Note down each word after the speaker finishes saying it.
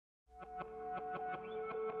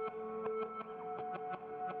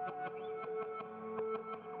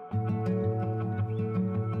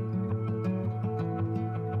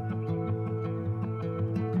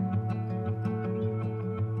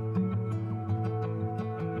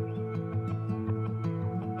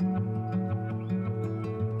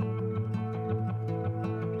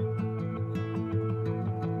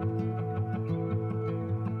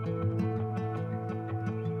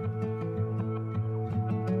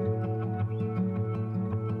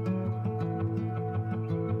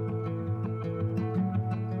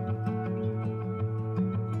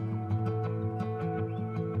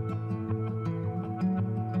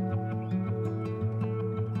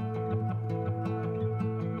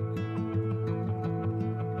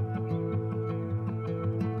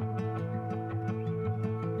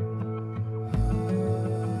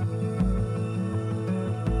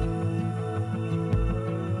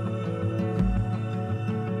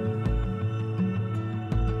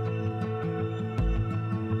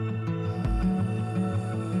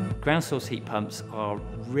Ground source heat pumps are a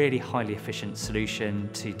really highly efficient solution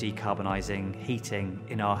to decarbonising heating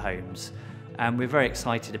in our homes. And we're very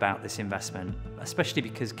excited about this investment, especially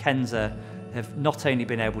because Kensa have not only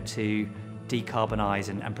been able to decarbonise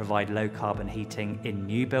and provide low carbon heating in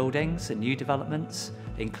new buildings and new developments,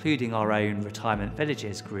 including our own retirement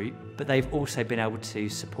villages group, but they've also been able to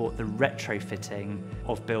support the retrofitting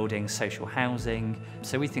of building social housing.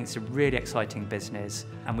 So we think it's a really exciting business,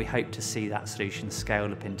 and we hope to see that solution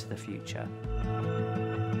scale up into the future.